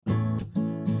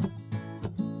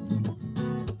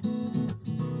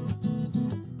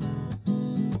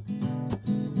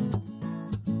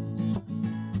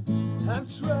I've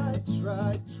tried,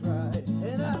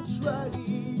 and I've tried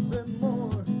even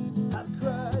more. I've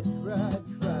cried,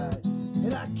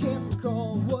 and I can't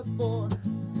recall what for.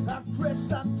 I've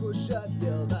pressed, I've pushed, I've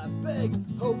yelled, I've begged,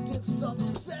 hoped in some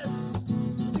success.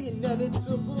 The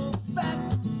inevitable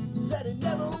fact is that it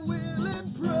never will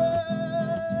impress.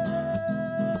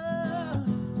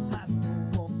 I've no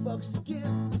more fucks to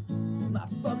give, my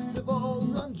fucks have all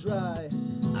run dry.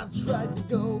 I've tried to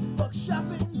go fuck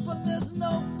shopping, but there's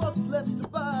no fucks left to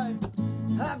buy.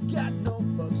 I've got no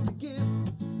fucks to give,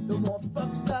 the more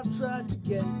fucks I've tried to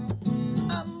get.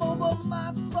 I'm over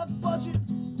my fuck budget,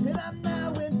 and I'm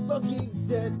now in fucking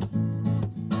debt.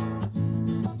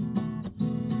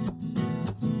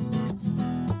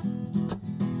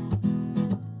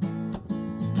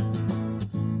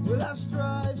 Well, I've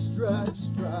strive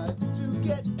to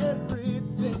get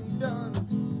everything done.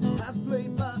 I've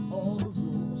played by all the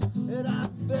rules, and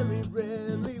I've very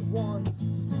rarely won.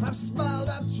 I've smiled,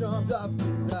 I've charmed, I've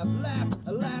grinned, I've laughed,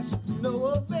 alas, no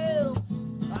avail.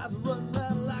 I've run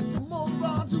around like a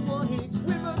moron to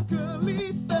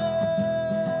unequivocally fail.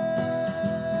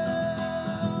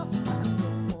 I've no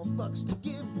more fucks to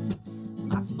give,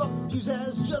 my fuck fuse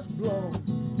has just blown.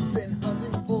 Been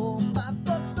hunting for my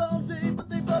fucks all day, but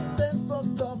they've up and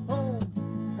fucked off home.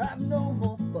 I've no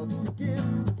more fucks to give,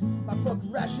 my fuck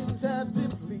rations have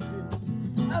depleted.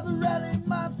 I've rallied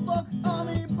my fuck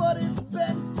army, but it's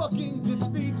been fucking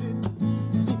defeated.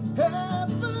 The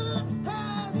effort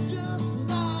has just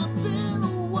not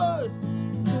been worth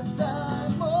the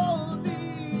time or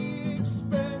the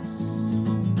expense.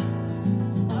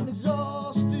 I've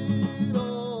exhausted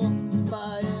all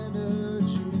my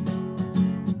energy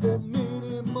for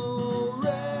minimal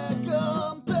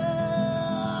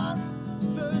recompense.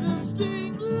 The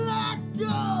distinct lack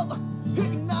of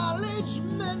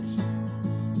acknowledgement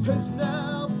has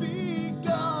now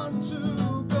begun to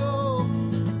go,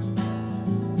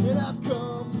 and I've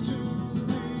come to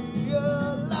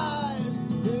realize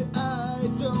that I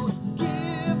don't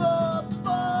give a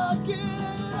fuck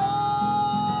at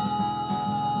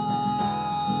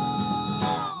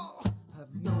all.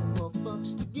 I've no more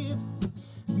fucks to give,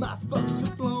 my fucks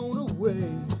have flown away.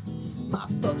 My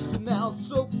fucks are now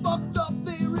so fucked up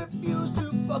they refuse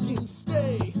to fucking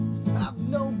stay. I've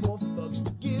no more fucks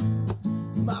to give,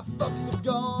 my fucks have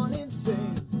gone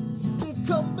insane. They've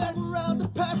come back around to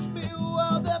pass me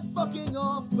while they're fucking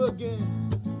off again.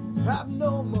 I've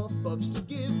no more fucks to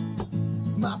give,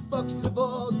 my fucks have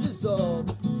all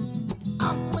dissolved.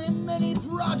 I've planned many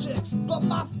projects, but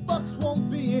my fucks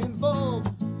won't be involved.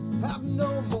 I've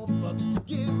no more fucks to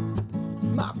give,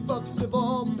 my fucks have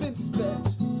all been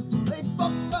spent. They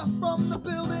fucked off from the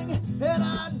building, and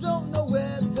I don't know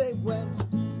where they went.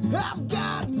 I've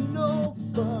got no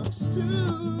fucks to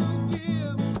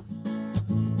give,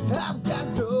 I've got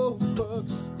no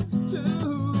fucks to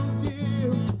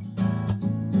give.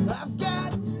 I've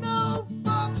got no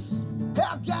fucks,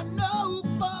 I've got no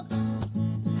fucks,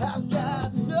 I've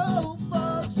got no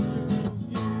fucks to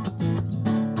give.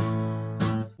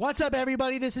 What's up,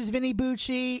 everybody? This is Vinny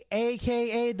Bucci,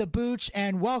 aka The Booch,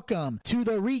 and welcome to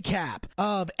the recap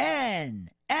of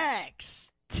NXT.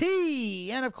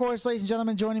 And of course, ladies and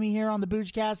gentlemen, joining me here on the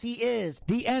Boochcast, he is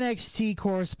the NXT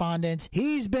correspondent.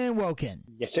 He's been woken.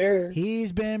 Yes, sir.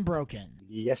 He's been broken.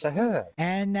 Yes, I have.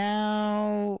 And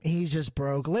now he's just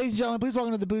broke. Ladies and gentlemen, please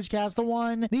welcome to the Boochcast, the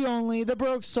one, the only, the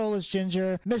broke soulless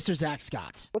ginger, Mr. Zach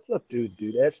Scott. What's up, dude?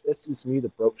 That's is me, the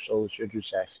broke soul ginger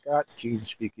Zach Scott. Gene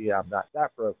speaking, I'm not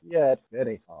that broke yet.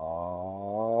 Vinny.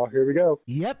 Oh, here we go.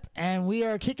 Yep, and we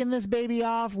are kicking this baby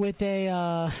off with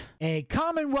a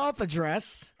Commonwealth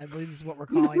address. I believe this is what we're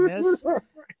calling this.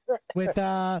 With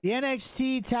the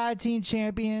NXT Tag Team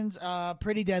Champions,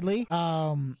 Pretty Deadly.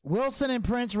 Wilson and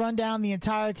Prince run down the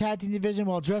entire tag team division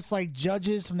while dressed like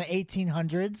judges from the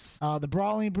 1800s. The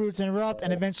Brawling Brutes interrupt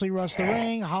and eventually rush the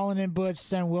ring. Holland and Butch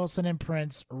send Wilson and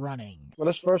Prince running. When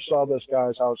I first saw this,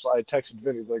 guys, I was like, texting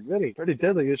Vinny, like, Vinny, Pretty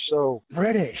Deadly is so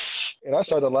British. And I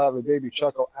started laughing, baby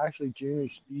chuckle. Actually, generally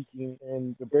speaking,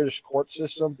 in the British court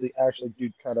system, they actually do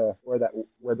kind of wear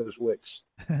those wigs.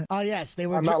 Oh yes, they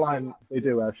were. I'm not lying. They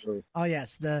do actually. Oh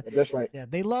yes, that's right. Yeah,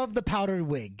 they love the powdered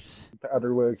wigs.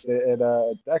 Powdered wigs, and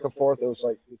back and forth. It's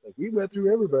like we went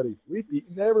through everybody. We've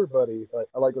beaten everybody. Like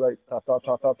I like top,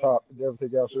 and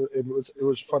everything else. It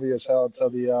was funny as hell until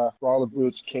the Brawling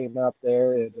Brutes came out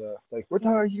there, and it's like we're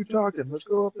tired of you talking. Let's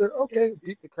go up there. Okay,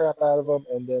 beat the crap out of them,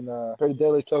 and then Pretty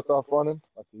Daily took off running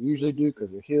like they usually do because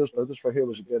they're heels. But this right here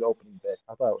was a good opening bit.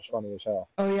 I thought it was funny as hell.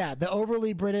 Oh yeah, the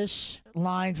overly British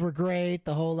lines were great.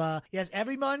 The whole yes,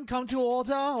 everyone come to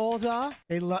order.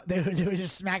 They were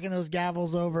just smacking those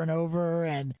gavels over and over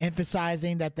and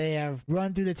emphasizing that they have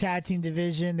run through the tag team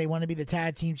division. They want to be the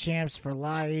tag team champs for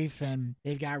life, and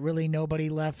they've got really nobody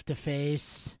left to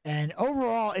face. And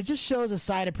overall, it just shows a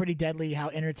side of Pretty Deadly how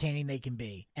entertaining they can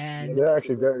be. And Yeah, they're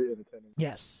actually very entertaining.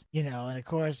 yes, and of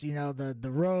course,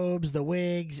 the robes, the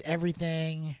wigs,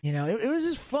 everything. It was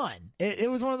just fun. It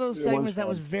was one of those segments that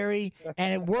was very,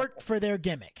 and it worked for their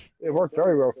gimmick. It worked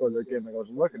very well for their gimmick. I was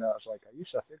looking at it, I was like, I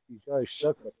used to think these guys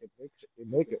suck, but they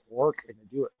make it work, and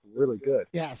they do it really good.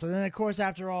 Yeah, so then, of course,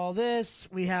 after all this,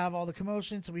 we have all the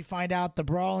commotion, so we find out the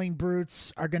Brawling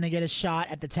Brutes are going to get a shot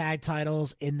at the tag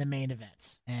titles in the main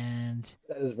event. And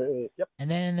that is very, yep. And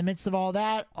then in the midst of all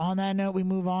that, on that note, we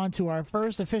move on to our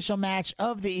first official match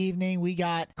of the evening. We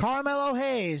got Carmelo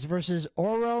Hayes versus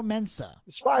Oro Mensah.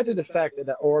 Despite the fact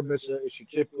that Oro Mensah is your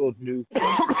typical new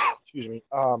excuse me,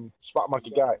 spot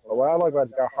monkey guy. But what I like about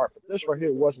the guy Hart, but this right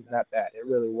here wasn't that bad. It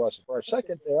really wasn't. For a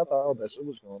second there, I thought, oh, Mensah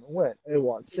was going to win. And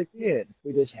once again,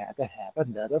 we just had to have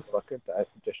another fucking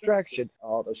distraction.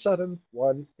 All of a sudden,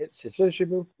 one hits his finishing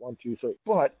move, 1, 2, 3.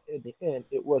 But in the end,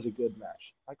 it was a good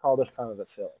match. I call this kind of a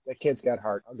fill. That kid's got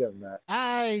heart. I'll give him that.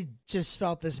 I just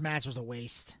felt this match was a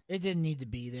waste. It didn't need to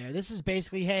be there. This is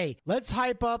basically, hey, let's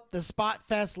hype up the Spot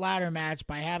Fest ladder match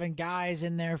by having guys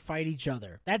in there fight each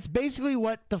other. That's basically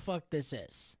what the fuck this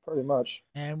is. Pretty much.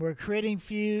 And we're creating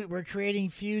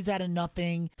feuds out of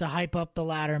nothing to hype up the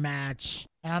ladder match.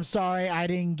 And I'm sorry I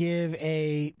didn't give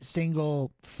a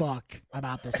single fuck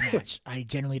about this match. I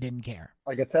genuinely didn't care.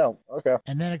 I can tell. Okay.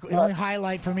 And then the only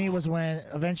highlight for me was when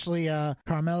eventually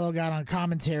Carmelo got on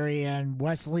commentary and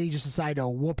Wesley just decided to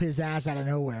whoop his ass out of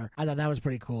nowhere. I thought that was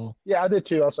pretty cool. Yeah, I did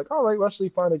too. I was like, all right, Wesley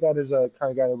finally got his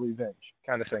kind of got a revenge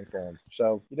kind of thing for him.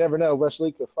 So you never know.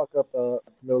 Wesley could fuck up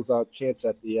Camille's chance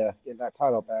at the getting that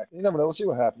title back. You never know. We'll see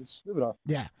what happens. Moving on.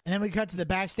 Yeah. And then we cut to the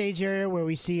backstage area where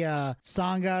we see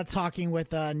Sangha talking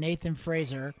with Nathan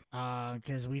Fraser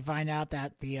because we find out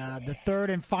that the third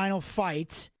and final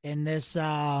fight in this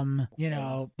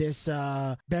this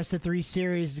best of 3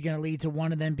 series is going to lead to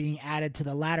one of them being added to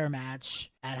the ladder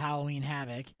match at Halloween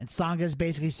Havoc. And Sanga's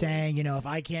basically saying, if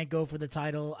I can't go for the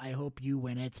title, I hope you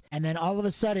win it. And then all of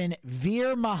a sudden,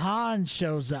 Veer Mahan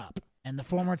shows up. And the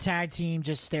former tag team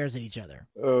just stares at each other.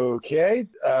 Okay.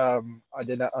 I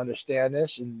did not understand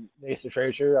this. And Nathan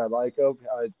Frazier, I like him.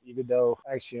 Even though,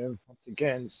 actually, once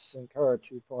again, Sin Cara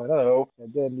 2.0.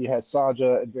 And then you had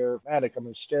Sanja and Bear Matic come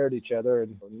and stare at each other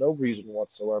and for no reason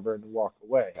whatsoever and walk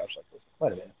away. I was like,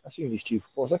 wait a minute. I've seen these two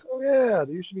before. I was like, oh, yeah,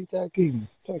 they used to be tag team.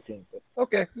 But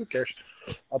okay, who cares?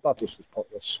 I thought this was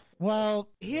pointless. Well,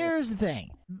 here's the thing.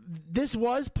 This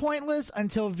was pointless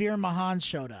until Veer Mahan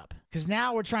showed up. Because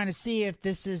now we're trying to see if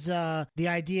this is the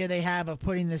idea they have of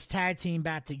putting this tag team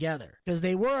back together. Because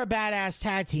they were a badass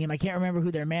tag team. I can't remember who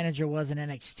their manager was in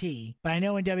NXT. But I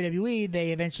know in WWE,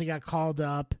 they eventually got called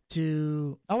up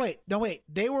to... Oh, wait.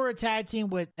 They were a tag team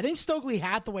with... I think Stokely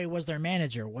Hathaway was their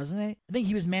manager, wasn't it? I think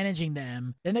he was managing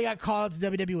them. Then they got called up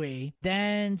to WWE.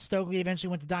 Then Stokely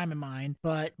eventually went to Diamond Mine.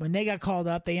 But when they got called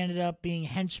up, they ended up being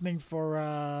henchmen for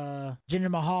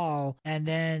Jinder Mahal. And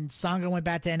then Sangha went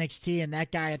back to NXT, and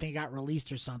that guy, I think, got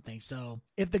released or something. So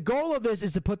if the goal of this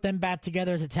is to put them back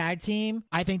together as a tag team,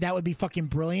 I think that would be fucking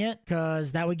brilliant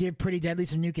because that would give Pretty Deadly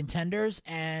some new contenders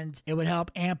and it would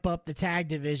help amp up the tag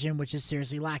division, which is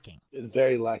seriously lacking. It's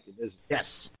very lacking, isn't it?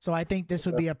 Yes. So I think this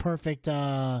would be a perfect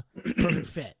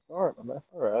fit. All right, my man.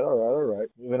 All right.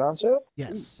 Moving on, sir?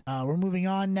 Yes. We're moving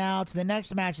on now to the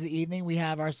next match of the evening. We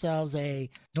have ourselves a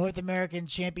North American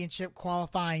Championship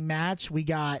qualifying match. We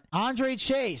got Andre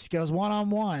Chase goes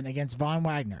one-on-one against Von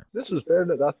Wagner. This was better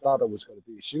than I thought it was going to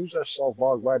be. As soon as I saw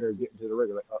Von Wagner get into the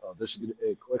ring, like, this is going to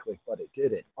end quickly, but it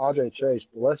didn't. Andre Chase,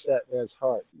 bless that man's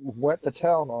heart, went to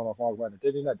town on a Von Wagner,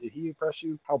 did he not? Did he impress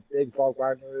you? How big Von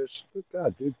Wagner is? Good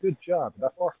God, dude, good job.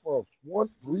 That far for one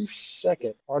brief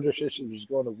second, Andre Chase was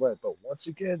going to win, but once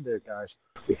again, there, guys,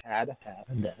 we had to have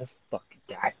another fucking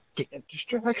goddamn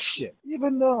distraction.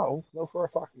 Even though, know for a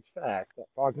fucking fact that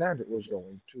Wagner was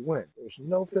going to win. There was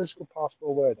no physical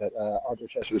possible way that Andre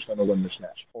Chase was going to win this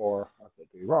match. Or I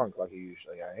could be wrong, like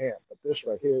usually I am. But this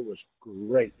right here was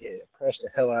great. It impressed the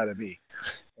hell out of me.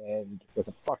 and with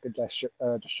a fucking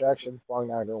distraction, Von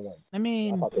Wagner wins. I I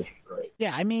mean, thought this was great.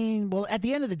 yeah, I mean, well, at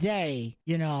the end of the day,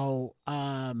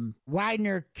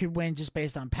 Wagner could win just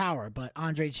based on power, but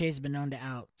Andre Chase has been known to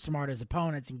outsmart his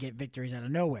opponents and get victories out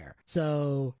of nowhere.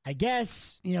 So I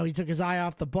guess, he took his eye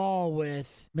off the ball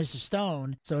with Mr.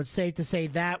 Stone, so it's safe to say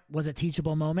that was a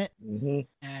teachable moment. Mm-hmm.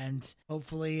 And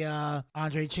hopefully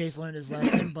Andre Chase learned his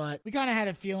lesson, but we kind of had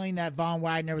a feeling that Von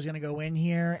Wagner was going to go in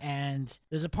here, and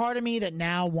there's a part of me that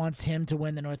now wants him to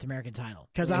win the North American title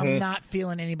because I'm not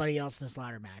feeling anybody else in this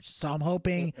ladder match. So I'm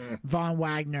hoping Von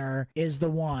Wagner is the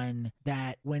one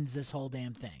that wins this whole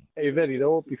damn thing. Hey, Vinny, that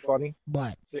would be funny.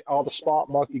 What? See, all the spot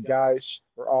monkey guys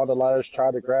for all the ladders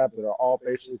trying to grab it are all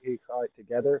basically tied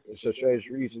together. It's a strange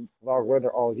reason. Von Wagner,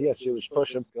 all he has to do is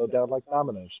push him, go down like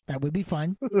dominoes. That would be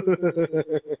fun.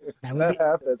 That would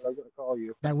happens, I'm going to call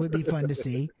you. That would be fun to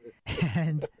see.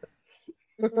 And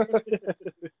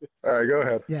all right, go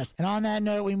ahead. yes, and on that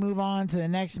note, we move on to the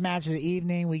next match of the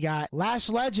evening. We got Lash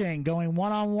Legend going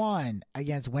one-on-one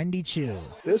against Wendy Choo.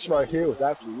 This right here was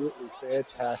absolutely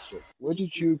fantastic. Wendy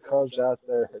Choo comes out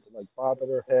there, like bobbing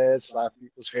her head, slapping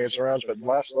people's hands around, but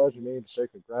Lash Legend made the mistake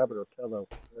of grabbing her pillow,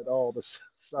 and all of a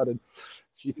sudden,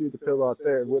 she threw the pillow out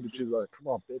there, and Wendy Choo's like, "Come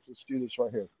on, bitch, let's do this right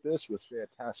here." This was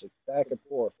fantastic, back and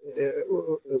forth. It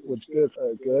was good.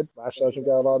 Good. Lash Legend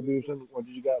got a lot of moves in.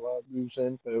 Wendy Choo got a lot of moves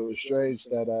in, but it was strange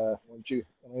that Wendy Choo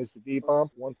hits the V-bomb.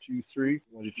 1, 2, 3.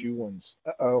 Wendy Choo wins.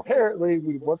 Apparently,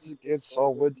 we once again saw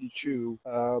Wendy Choo.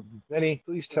 Vinny,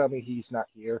 please tell me he's not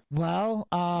here. Well,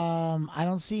 I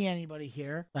don't see anybody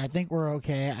here. I think we're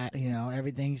okay.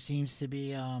 Everything seems to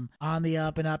be on the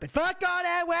up and up. And fuck all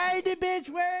that. Why is the bitch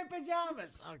wearing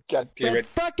pajamas? Oh, God damn the it.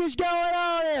 fuck is going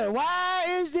on here? Why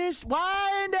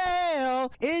in the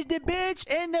hell is the bitch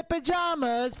in the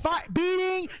pajamas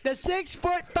beating the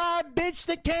 6'5" bitch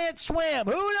that can't swim?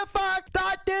 Who the fuck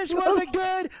thought this was a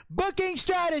good booking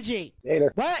strategy?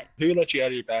 Later. What? Who let you out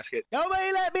of your basket?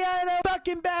 Nobody let me out of the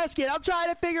fucking basket. I'm trying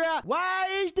to figure out why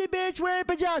is the bitch wearing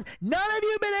pajamas? None of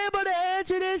you been able to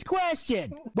answer this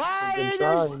question. Why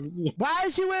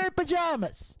is she wearing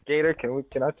pajamas? Gator,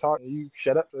 can I talk? You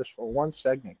shut up just for one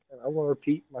segment. And I want to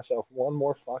repeat myself one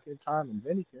more fucking time, and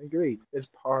Vinny can agree. It's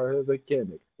part of the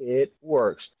gimmick. It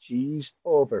works. She's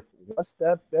over. Once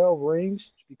that bell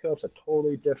rings, she becomes a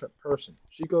totally different person.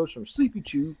 She goes from Sleepy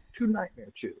Chew to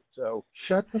Nightmare Chew. So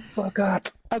shut the fuck up.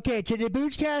 Okay, to the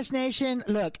Boochcast Nation,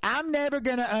 look, I'm never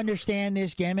going to understand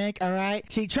this gimmick, all right?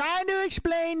 See, trying to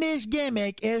explain this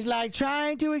gimmick is like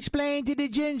trying to explain to the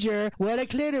ginger what a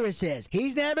clitoris is.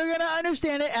 He's never going to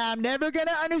understand it, and I'm never going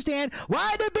to understand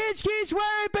why the bitch keeps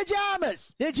wearing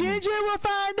pajamas. The ginger will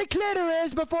find the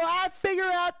clitoris before I figure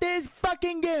out this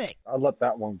fucking gimmick. I'll let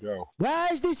that one go.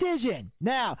 Wise decision.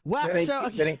 Now, what?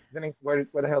 Vinny, where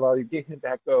the hell are you? Get him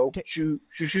back, go. Okay. Shoo.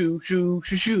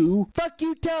 Fuck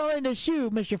you telling the shoe,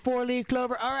 Mr. 4-leaf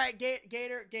clover. All right,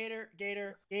 Gator,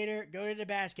 go to the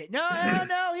basket. No,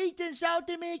 he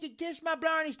insulted me. He can kiss my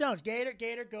brownie stones.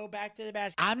 Gator, go back to the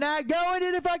basket. I'm not going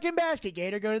to the fucking basket.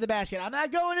 Gator, go to the basket. I'm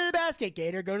not going to the basket.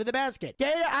 Gator, go to the basket.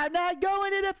 Gator, I'm not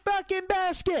going to the fucking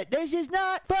basket. This is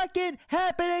not fucking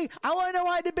happening. I want to know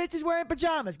why the bitch is wearing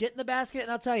pajamas. Get in the basket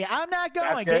and I'll tell you. I'm not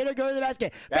going. Basket. Gator, go to the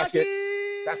basket. Fuck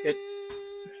you. Basket.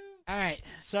 All right.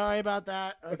 Sorry about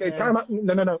that. Okay, time out.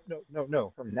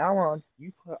 No. From now on,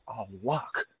 you put a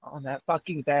lock on that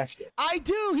fucking basket. I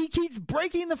do. He keeps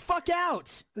breaking the fuck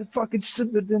out. Then fucking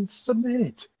submit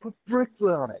it. Put bricks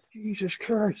on it. Jesus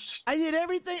Christ. I did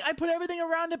everything. I put everything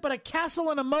around it but a castle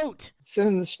and a moat. Send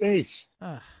it into space.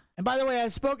 And by the way,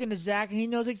 I've spoken to Zach, and he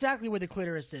knows exactly where the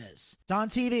clitoris is. It's on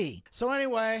TV. So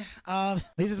anyway,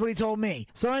 this is what he told me.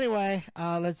 So anyway,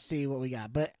 let's see what we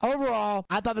got. But overall,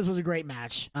 I thought this was a great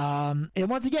match. And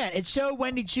once again, it showed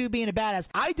Wendy Choo being a badass.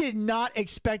 I did not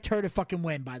expect her to fucking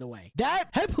win, by the way. That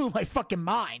blew my fucking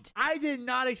mind. I did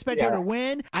not expect her to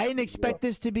win. I didn't expect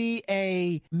this to be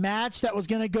a match that was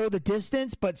going to go the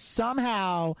distance, but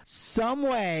somehow, some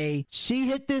way, she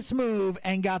hit this move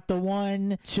and got the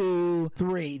 1, 2,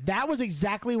 3. That was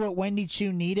exactly what Wendy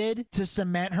Choo needed to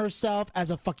cement herself as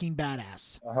a fucking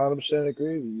badass. 100%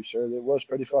 agree with you, sir. It was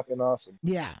pretty fucking awesome.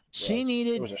 Yeah, she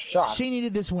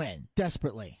needed this win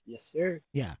desperately. Yes, sir.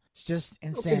 Yeah, it's just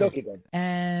insane. Okay,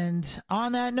 and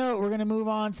on that note, we're going to move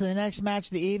on to the next match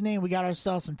of the evening. We got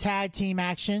ourselves some tag team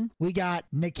action. We got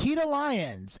Nikita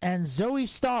Lyons and Zoe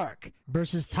Stark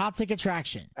versus Toxic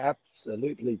Attraction.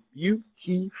 Absolutely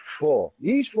beautiful.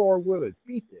 These 4 women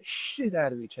beat the shit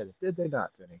out of each other, did they not,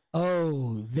 Vinny?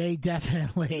 Oh, they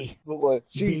definitely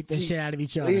beat the shit out of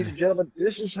each other. Ladies and gentlemen,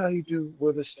 this is how you do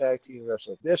women's tag team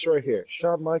wrestling. This right here,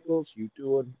 Shawn Michaels, you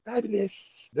doing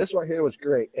fabulous. This right here was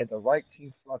great, and the right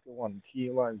team fucking fucking won.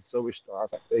 Key line Zoe Stark. I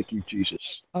was like, thank you,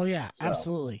 Jesus. Oh yeah, So,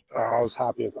 absolutely. I was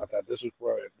happy about that. This was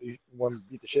where he won,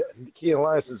 beat the shit. And Key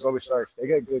Alliance and Zoe Stark, they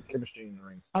got good chemistry in the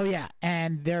ring. Oh yeah,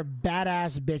 and they're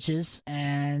badass bitches,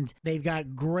 and they've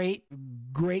got great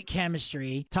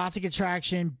chemistry. Toxic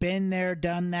Attraction, been there,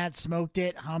 done that, smoked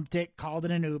it, humped it, called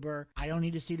it an Uber. I don't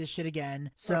need to see this shit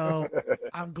again. So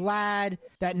I'm glad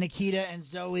that Nikita and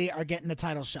Zoe are getting the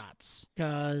title shots,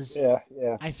 because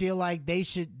I feel like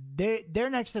they're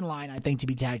next in line, I think, to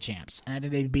be tag champs, and I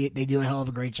think they do a hell of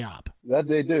a great job. That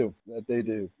they do.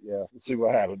 Yeah, let's see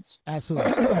what happens.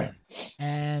 Absolutely.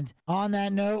 And on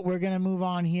that note, we're going to move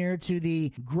on here to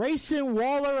the Grayson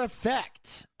Waller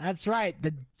effect. That's right.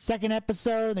 The second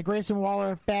episode, the Grayson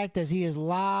Waller effect, as he is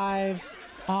live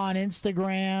on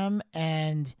Instagram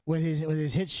and with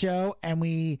his hit show, and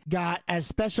we got as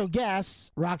special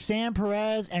guests Roxanne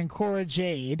Perez and Cora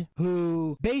Jade,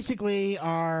 who basically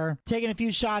are taking a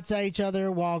few shots at each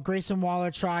other while Grayson Waller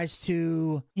tries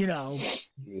to,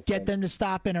 get them to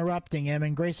stop interrupting him,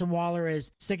 and Grayson Waller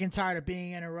is sick and tired of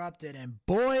being interrupted, and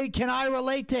boy, can I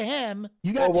relate to him.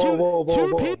 You got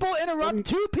two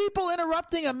people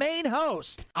interrupting a main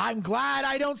host. I'm glad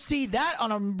I don't see that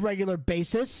on a regular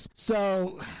basis.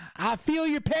 So I feel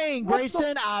your pain,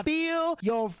 Grayson. I feel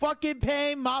your fucking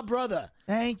pain, my brother.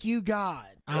 Thank you, God.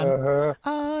 I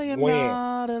am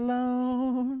not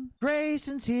alone.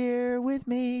 Grayson's here with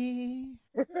me.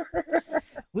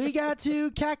 We got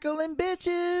two cackling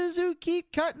bitches who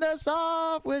keep cutting us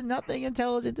off with nothing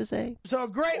intelligent to say. So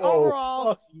great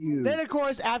overall. Then, of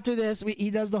course, after this, he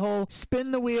does the whole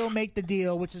spin the wheel, make the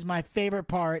deal, which is my favorite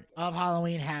part of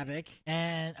Halloween Havoc.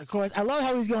 And, of course, I love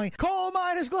how he's going, coal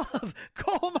miner's glove,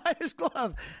 coal miner's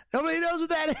glove. Nobody knows what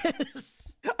that is.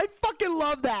 I fucking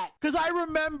love that, because I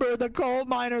remember the coal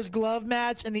miner's glove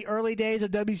match in the early days of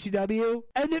WCW,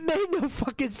 and it made no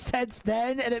fucking sense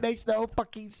then, and it makes no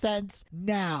fucking sense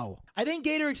now. I think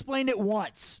Gator explained it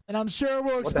once, and I'm sure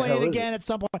we'll explain it again at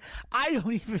some point. I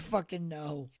don't even fucking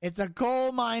know. It's a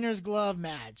coal miner's glove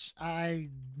match.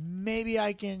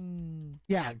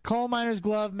 Coal miner's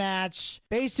glove match.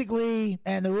 Basically,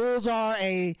 and the rules are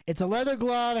it's a leather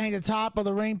glove hanging at the top of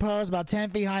the ring post about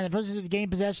 10 feet high. The person to gain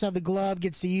possession of the glove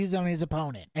gets to use it on his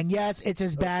opponent. And yes, it's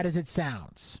as bad as it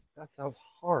sounds. That sounds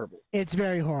horrible. It's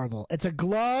very horrible. It's a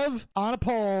glove on a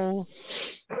pole,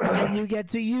 and you get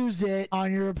to use it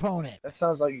on your opponent. That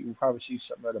sounds like you probably see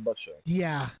something at a butt show.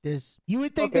 Yeah, you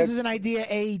would think this is an idea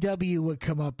AEW would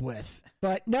come up with.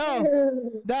 But no,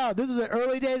 this is the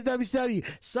early days of WCW.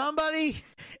 Somebody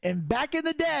back in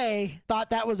the day thought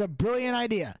that was a brilliant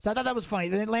idea. So I thought that was funny.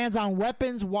 Then it lands on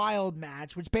Weapons Wild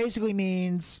match, which basically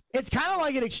means it's kind of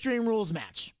like an Extreme Rules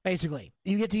match, basically.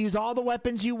 You get to use all the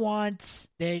weapons you want,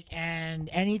 and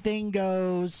anything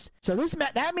goes. So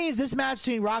that means this match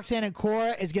between Roxanne and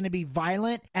Cora is going to be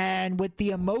violent, and with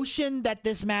the emotion that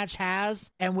this match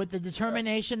has, and with the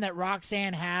determination that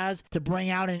Roxanne has to bring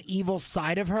out an evil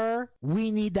side of her, we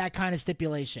need that kind of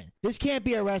stipulation. This can't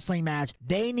be a wrestling match.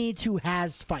 They need to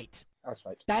fight.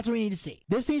 That's what we need to see.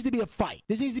 This needs to be a fight.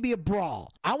 This needs to be a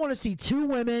brawl. I want to see two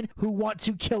women who want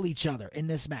to kill each other in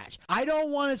this match. I don't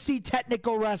want to see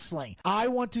technical wrestling. I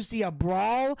want to see a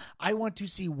brawl. I want to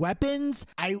see weapons.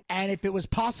 And if it was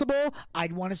possible,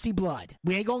 I'd want to see blood.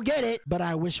 We ain't gonna get it, but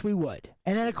I wish we would.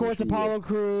 And then, of course, Apollo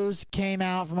Crews came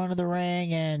out from under the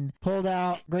ring and pulled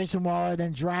out Grayson Waller,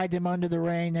 then dragged him under the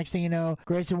ring. Next thing you know,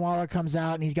 Grayson Waller comes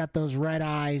out, and he's got those red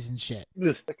eyes and shit.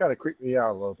 That kind of creeped me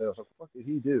out a little bit. I was like, what did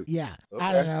he do? Yeah. Okay.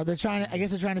 I don't know. I guess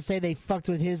they're trying to say they fucked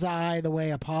with his eye the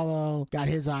way Apollo got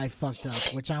his eye fucked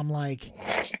up, which I'm like,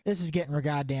 this is getting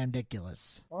goddamn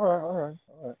ridiculous. All right.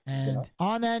 And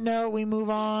on that note, we move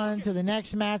on to the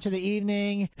next match of the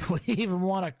evening. We even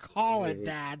want to call it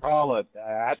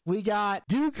that. We got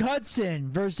Duke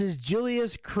Hudson versus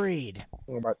Julius Creed.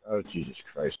 Oh, Jesus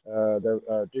Christ.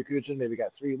 Duke Hudson maybe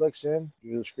got 3 looks in.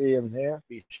 Julius Creed in there.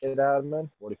 Beat shit out of him.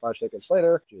 45 seconds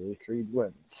later, Julius Creed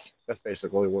wins. That's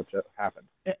basically what happened.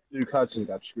 Duke Hudson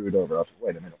got screwed over. I was like,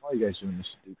 wait a minute, why are you guys doing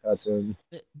this to Duke Hudson?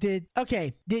 Did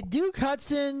Duke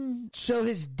Hudson show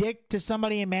his dick to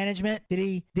somebody in management? Did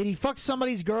he fuck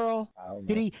somebody's girl? I don't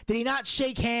know. Did he not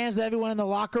shake hands with everyone in the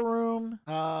locker room?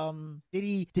 Did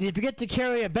he forget to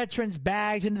carry a veteran's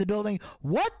bags into the building?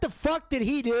 What the fuck did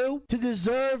he do to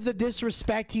deserve the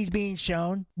disrespect he's being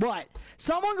shown? What?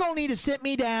 Someone gonna need to sit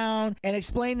me down and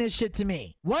explain this shit to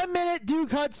me. 1 minute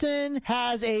Duke Hudson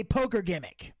has a poker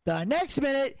gimmick. The next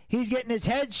minute, he's getting his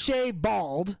head shaved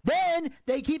bald. Then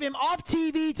they keep him off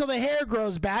TV till the hair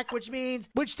grows back, which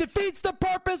defeats the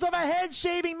purpose of a head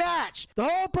shaving match. The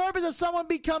whole purpose of someone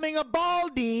becoming a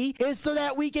baldy is so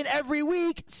that we can every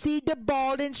week see the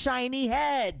bald and shiny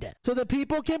head. So the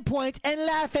people can point and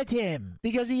laugh at him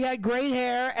because he had great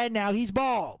hair and now he's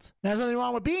bald. Now, there's nothing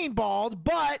wrong with being bald,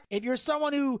 but if you're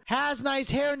someone who has nice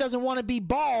hair and doesn't want to be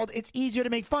bald, it's easier to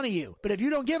make fun of you. But if you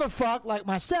don't give a fuck like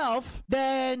myself,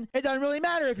 then it doesn't really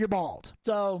matter if you're bald.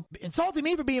 So insulting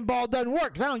me for being bald doesn't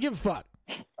work because I don't give a fuck.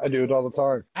 I do it all the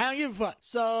time. I don't give a fuck.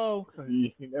 So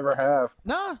You never have.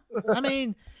 no, I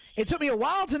mean, it took me a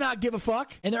while to not give a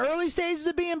fuck. In the early stages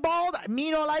of being bald,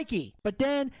 me no likey. But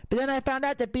then I found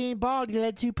out that being bald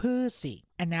led to pussy.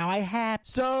 And now I have.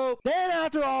 So then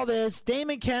after all this,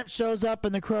 Damon Kemp shows up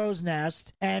in the crow's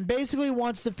nest and basically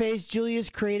wants to face Julius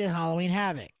Creed at Halloween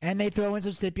Havoc. And they throw in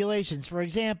some stipulations. For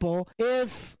example,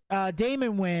 if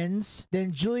Damon wins,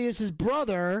 then Julius's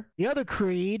brother, the other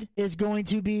Creed, is going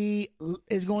to be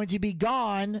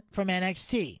gone from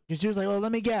NXT. Because Julius like, oh,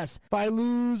 let me guess. If I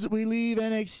lose, we leave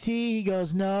NXT. He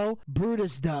goes, no,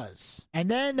 Brutus does. And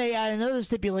then they add another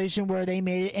stipulation where they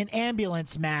made it an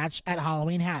ambulance match at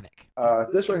Halloween Havoc.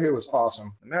 This right here was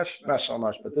awesome. And that's not so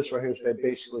much, but this right here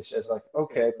basically says, like,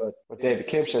 okay, but what David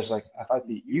Kim says, like, if I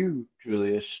beat you,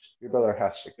 Julius, your brother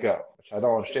has to go. Which I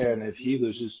don't understand. If he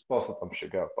loses, both of them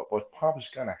should go. But what probably is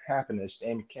going to happen is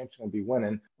David Kim's going to be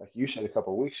winning. Like you said a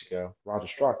couple of weeks ago, Roger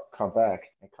Strong come back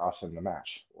and cost him the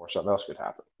match. Or something else could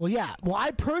happen. Well, yeah. Well,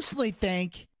 I personally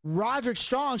think Roderick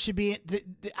Strong should be.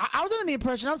 I was under the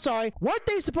impression, I'm sorry, weren't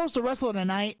they supposed to wrestle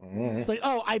tonight? Mm-hmm. It's like,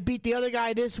 oh, I beat the other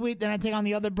guy this week, then I take on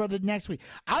the other brother next week.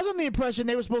 I was under the impression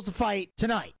they were supposed to fight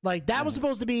tonight. Like, that was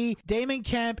supposed to be Damon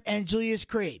Kemp and Julius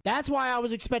Creed. That's why I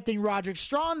was expecting Roderick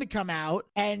Strong to come out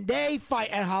and they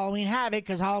fight at Halloween Havoc,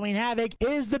 because Halloween Havoc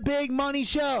is the big money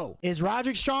show. Is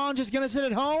Roderick Strong just going to sit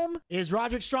at home? Is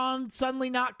Roderick Strong suddenly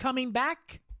not coming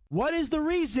back? What is the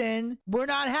reason we're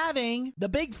not having the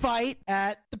big fight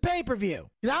at the pay-per-view?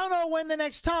 Because I don't know when the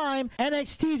next time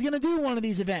NXT is going to do one of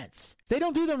these events. They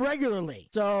don't do them regularly.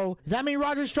 So does that mean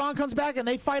Roderick Strong comes back and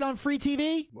they fight on free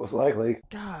TV? Most likely.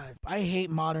 God, I hate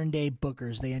modern day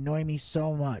bookers. They annoy me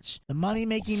so much. The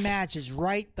money-making match is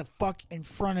right the fuck in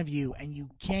front of you and you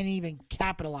can't even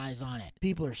capitalize on it.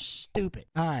 People are stupid.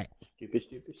 All right. Stupid.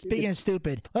 Speaking of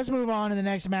stupid, let's move on to the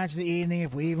next match of the evening,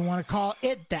 if we even want to call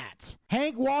it that.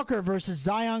 Hank Walker versus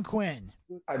Zion Quinn.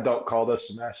 I don't call this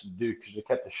a match to do because they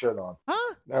kept the shirt on.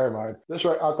 Huh? Never mind. This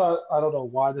right, I don't know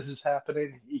why this is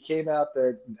happening. He came out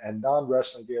there and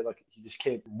non-wrestling gear, like he just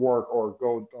came to work or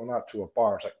going out to a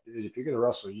bar. It's like, dude, if you're gonna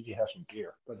wrestle, you need to have some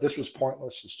gear. But this was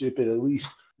pointless and stupid. At least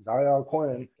Zion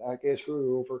Quinn, I guess,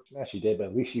 screw over. Smash he did, but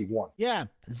at least he won. Yeah,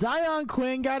 Zion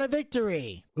Quinn got a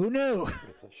victory. Who knew?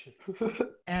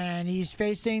 And he's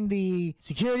facing the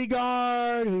security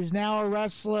guard, who's now a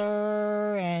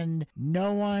wrestler, and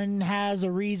no one has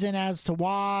a reason as to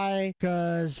why.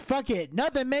 Cause fuck it,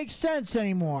 nothing makes sense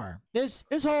anymore. This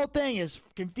whole thing is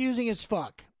confusing as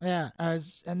fuck. Yeah,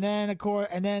 and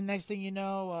then next thing you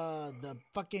know, the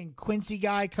fucking Quincy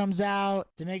guy comes out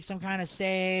to make some kind of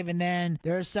save, and then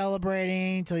they're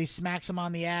celebrating till he smacks him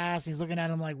on the ass. And he's looking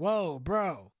at him like, "Whoa,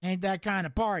 bro, ain't that kind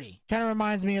of party?" Kind of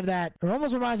reminds me of that, or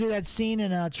almost reminds me of that scene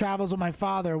in Travels with My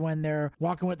Father when they're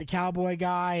walking with the cowboy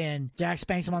guy, and Jack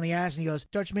spanks him on the ass, and he goes,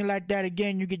 "Touch me like that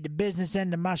again, you get the business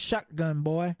end of my shotgun,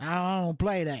 boy. I don't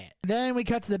play that." Then we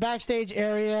cut to the backstage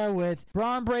area with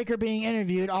Braun Breaker being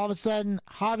interviewed. All of a sudden,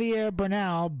 Javier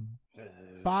Bernal,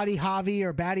 Body Javi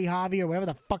or Batty Javi or whatever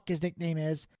the fuck his nickname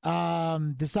is,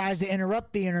 decides to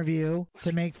interrupt the interview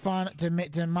to make fun,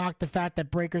 to mock the fact that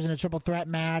Breaker's in a triple threat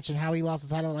match and how he lost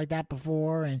the title like that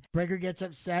before. And Breaker gets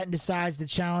upset and decides to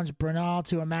challenge Bernal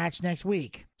to a match next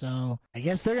week. So I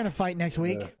guess they're gonna fight next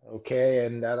week. Okay,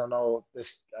 and I don't know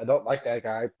this. I don't like that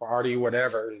guy, Barty,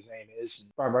 whatever his name is.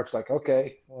 And Farmer's like,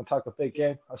 okay, I want to talk a big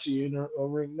game. I'll see you in the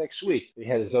ring next week. He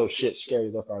had his old shit, scary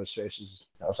look on his face.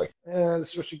 I was like,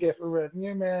 this is what you get for running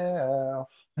your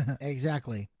mouth.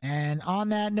 Exactly. And on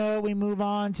that note, we move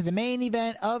on to the main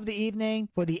event of the evening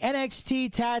for the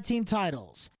NXT Tag Team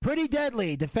titles. Pretty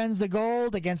Deadly defends the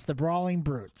gold against the Brawling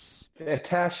Brutes.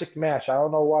 Fantastic match. I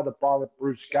don't know why the Brawling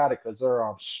Brutes got it because they're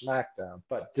on SmackDown.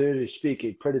 But duly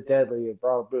speaking, Pretty Deadly and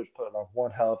Brawling Brutes put on one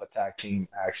hell of a tag team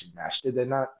action match. Did they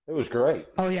not? It was great.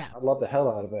 Oh, yeah. I love the hell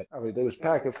out of it. I mean, there was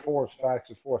back and forth.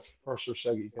 First or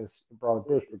second, because the Brawling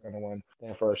Brutes were going to win.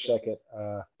 Then for a second,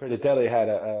 Pretty Deadly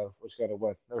was going to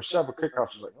win. There were several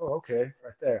kickoffs. Like, oh, okay,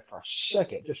 right there. For a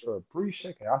second, just for a brief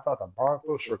second, I thought the Brawling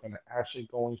Brutes were actually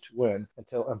going to win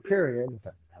until Imperium,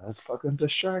 That's fucking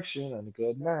distraction and a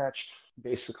good match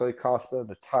basically cost them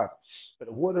the titles. But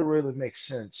it wouldn't really make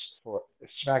sense for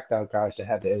SmackDown guys to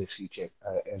have the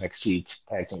NXT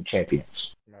Tag Team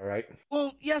Champions. Am I right?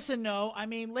 Well, yes and no. I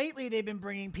mean, lately they've been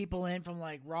bringing people in from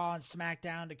like Raw and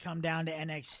SmackDown to come down to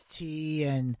NXT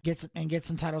and get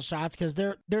some title shots because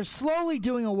they're slowly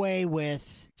doing away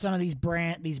with some of these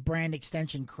brand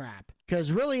extension crap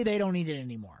because really they don't need it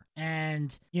anymore.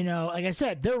 And, you know, like I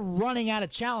said, they're running out of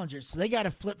challengers, so they got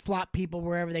to flip-flop people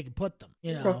wherever they can put them.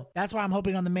 You know, that's why I'm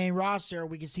hoping on the main roster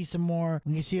we can see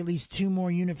at least 2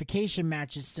 more unification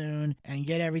matches soon and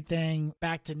get everything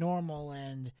back to normal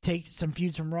and take some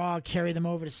feuds from Raw, carry them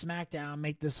over to SmackDown,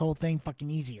 make this whole thing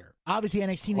fucking easier. Obviously,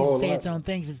 NXT needs to stay its own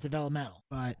thing because it's developmental,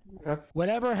 but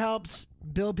whatever helps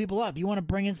build people up. If you want to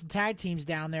bring in some tag teams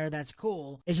down there, that's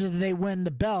cool. It's just that they win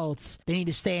the belts, they need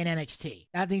to stay in NXT.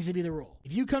 That needs to be the rule.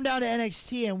 If you come down to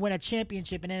NXT and win a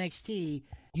championship in NXT,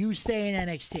 you stay in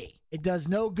NXT. It does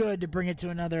no good to bring it to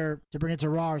Raw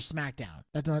or SmackDown.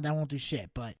 That won't do shit.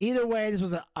 But either way, this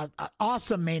was an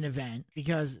awesome main event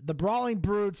because the Brawling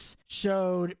Brutes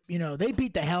showed, you know, they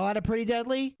beat the hell out of Pretty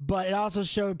Deadly, but it also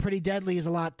showed Pretty Deadly is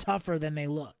a lot tougher than they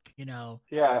look. You know,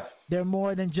 they're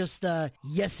more than just a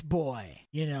yes boy.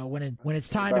 You know, when it's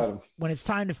time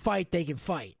to fight, they can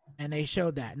fight. And they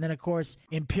showed that. And then, of course,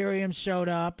 Imperium showed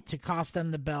up to cost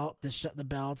them the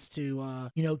belts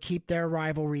to, keep their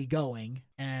rivalry going.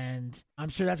 And I'm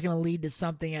sure that's going to lead to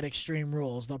something at Extreme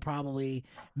Rules. They'll probably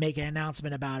make an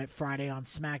announcement about it Friday on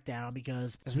SmackDown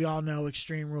because, as we all know,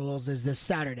 Extreme Rules is this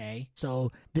Saturday.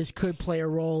 So this could play a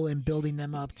role in building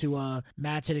them up to a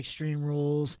match at Extreme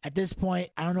Rules. At this point,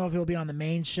 I don't know if it'll be on the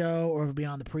main show or if it'll be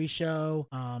on the pre-show.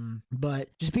 But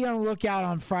just be on the lookout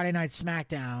on Friday Night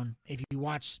SmackDown if you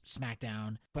watch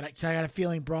SmackDown. But I got a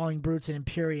feeling Brawling Brutes and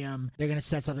Imperium, they're going to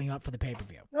set something up for the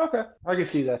pay-per-view. Okay, I can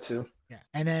see that too. Yeah.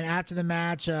 And then after the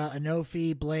match,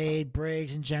 Anofi, Blade,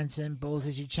 Briggs, and Jensen both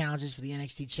issued challenges for the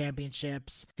NXT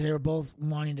championships because they were both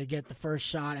wanting to get the first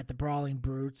shot at the Brawling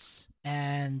Brutes.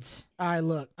 And all right,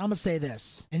 look, I'm gonna say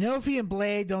this: Anofi and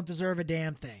Blade don't deserve a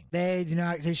damn thing. They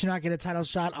should not get a title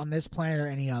shot on this planet or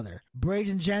any other.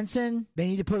 Briggs and Jensen, they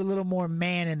need to put a little more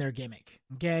man in their gimmick.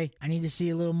 Okay, I need to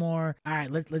see a little more. All right,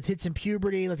 let's hit some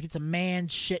puberty. Let's get some man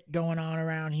shit going on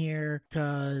around here,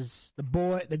 cause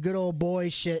the good old boy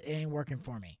shit ain't working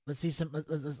for me. Let's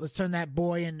turn that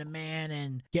boy into man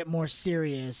and get more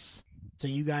serious, so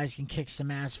you guys can kick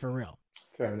some ass for real.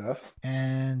 Fair enough.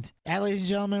 And that, ladies and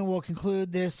gentlemen, we'll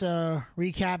conclude this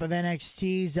recap of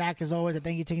NXT. Zach, as always, I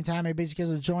thank you for taking time out of your busy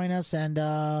schedule to join us, and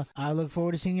I look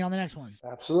forward to seeing you on the next one.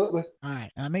 Absolutely. All right.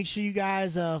 Make sure you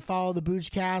guys follow the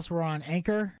Boochcast. We're on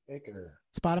Anchor,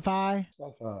 Spotify,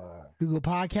 Google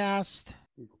Podcast,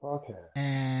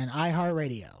 and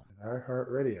iHeartRadio.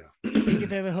 Pick your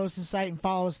favorite hosting site and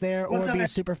follow us there, or be a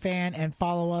super fan and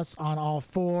follow us on all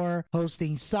 4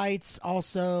 hosting sites.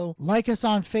 Also, like us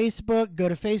on Facebook. Go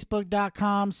to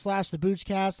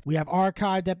facebook.com/theboochcast. We have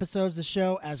archived episodes of the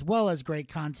show as well as great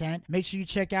content. Make sure you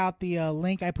check out the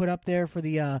link I put up there for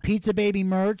the Pizza Baby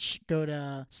merch. Go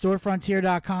to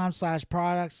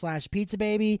storefrontier.com/product/Pizza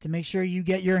Baby to make sure you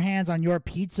get your hands on your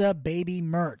Pizza Baby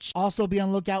merch. Also, be on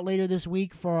the lookout later this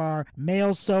week for our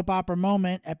male soap opera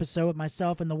moment episode with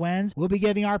myself and the Wens. We'll be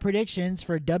giving our predictions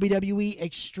for WWE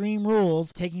Extreme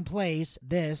Rules taking place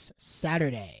this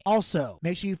Saturday. Also,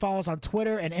 make sure you follow us on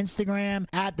Twitter and Instagram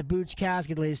at the Boochcast.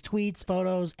 Get the latest tweets,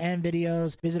 photos, and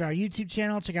videos. Visit our YouTube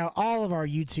channel. Check out all of our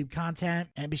YouTube content.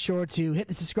 And be sure to hit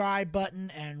the subscribe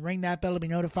button and ring that bell to be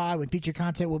notified when future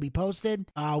content will be posted.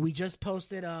 We just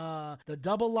posted the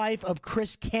Double Life of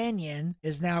Chris Canyon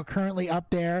is now currently up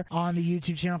there on the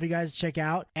YouTube channel for you guys to check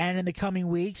out. And in the coming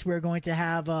weeks, we're going to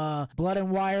have Blood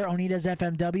and Wire, Onita's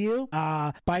FMW,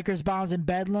 Bikers, Bombs, and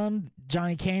Bedlam,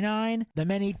 Johnny Canine, The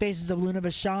Many Faces of Luna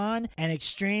Vachon, and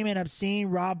Extreme and Obscene,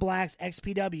 Rob Black's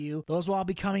XPW. Those will all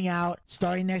be coming out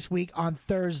starting next week on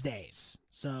Thursdays.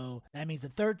 So that means the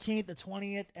 13th, the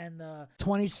 20th, and the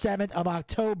 27th of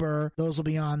October. Those will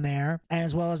be on there,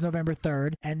 as well as November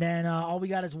 3rd. And then all we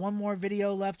got is one more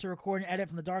video left to record and edit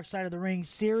from the Dark Side of the Ring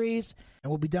series. And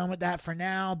we'll be done with that for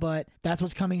now, but that's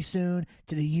what's coming soon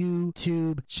to the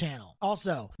YouTube channel.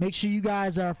 Also, make sure you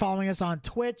guys are following us on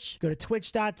Twitch. Go to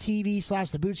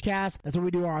twitch.tv/theboochcast. That's where we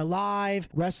do our live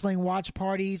wrestling watch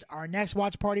parties. Our next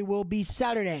watch party will be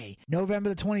Saturday, November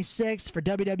the 26th for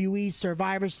WWE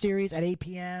Survivor Series at 8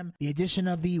 p.m. The addition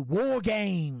of the War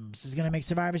Games is going to make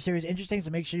Survivor Series interesting,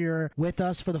 so make sure you're with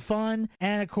us for the fun.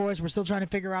 And, of course, we're still trying to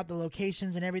figure out the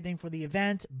locations and everything for the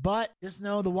event, but just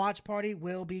know the watch party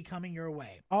will be coming your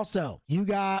way. Also, we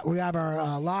have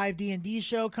our live D&D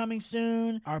show coming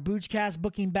soon, our Boochcast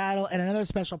booking battle, and another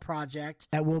special project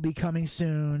that will be coming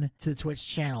soon to the Twitch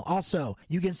channel. Also,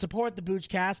 you can support the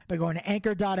Boochcast by going to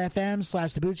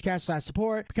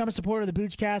anchor.fm/theboochcast/support. Become a supporter of the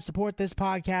Boochcast. Support this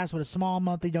podcast with a small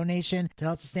monthly donation to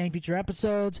help sustain future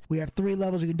episodes. We have 3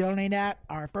 levels you can donate at.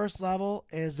 Our first level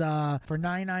is for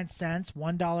 99 cents,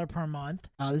 $1 per month.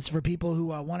 This is for people who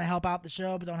want to help out the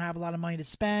show but don't have a lot of money to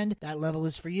spend. That level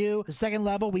is for you. The second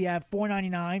level, we have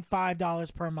 $4.99,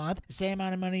 $5 per month. The same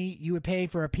amount of money you would pay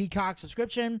for a Peacock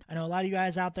subscription. I know a lot of you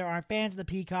guys out there aren't fans of the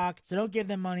Peacock, so don't give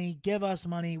them money. Give us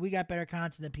money. We got better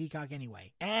content than Peacock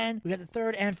anyway. And we got the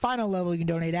third and final level you can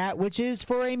donate at, which is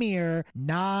for a mere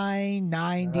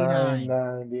 $9.99.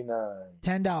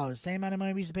 $10. Same amount of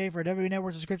money we used to pay for a WWE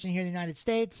Network subscription here in the United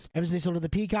States. Ever since they sold to the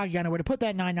Peacock, you got to know where to put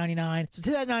that $9.99. So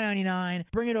to that $9.99,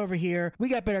 bring it over here. We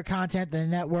got better content than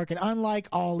the network, and unlike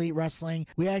All Elite Wrestling,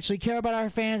 we actually care about our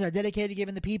fans, are dedicated to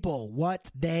giving the people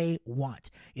what they want.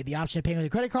 You have the option of paying with a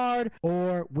credit card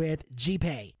or with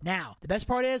GPay. Now, the best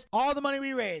part is all the money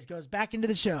we raise goes back into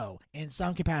the show in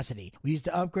some capacity. We used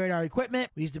to upgrade our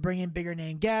equipment. We used to bring in bigger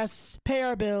name guests, pay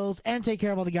our bills, and take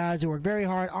care of all the guys who work very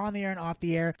hard on the air and off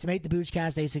the air to make the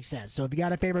Boochcast a success. So if you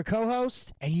got a favorite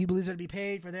co-host and you believe they're to be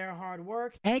paid for their hard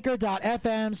work,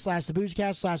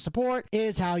 anchor.fm/theboochcast/support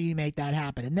is how you make that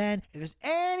happen. And then if there's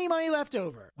any money left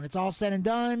over, when it's all said and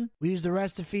done, we use the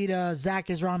rest to feed Zach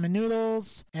his ramen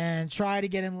noodles and try to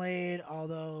get him laid,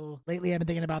 although lately I've been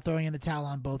thinking about throwing in the towel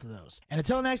on both of those. And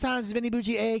until next time, this is Vinny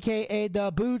Bucci, a.k.a.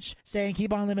 The Booch, saying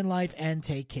keep on living life and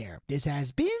take care. This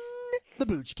has been the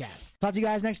Boochcast. Talk to you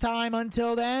guys next time.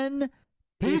 Until then,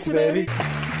 peace, baby.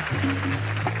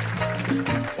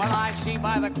 Well, I see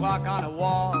by the clock on the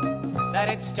wall that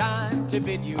it's time to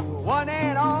bid you one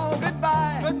and all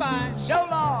goodbye. Goodbye. So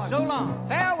long. So long.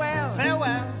 Farewell.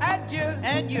 Farewell. Adieu.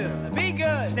 Adieu. Be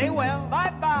good. Stay well.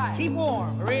 Bye-bye. Keep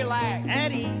warm. Relax.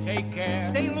 At ease. Take care.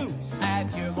 Stay loose.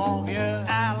 Adieu, mon vieux.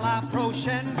 À la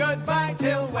prochaine. Goodbye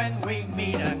till when we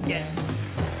meet again.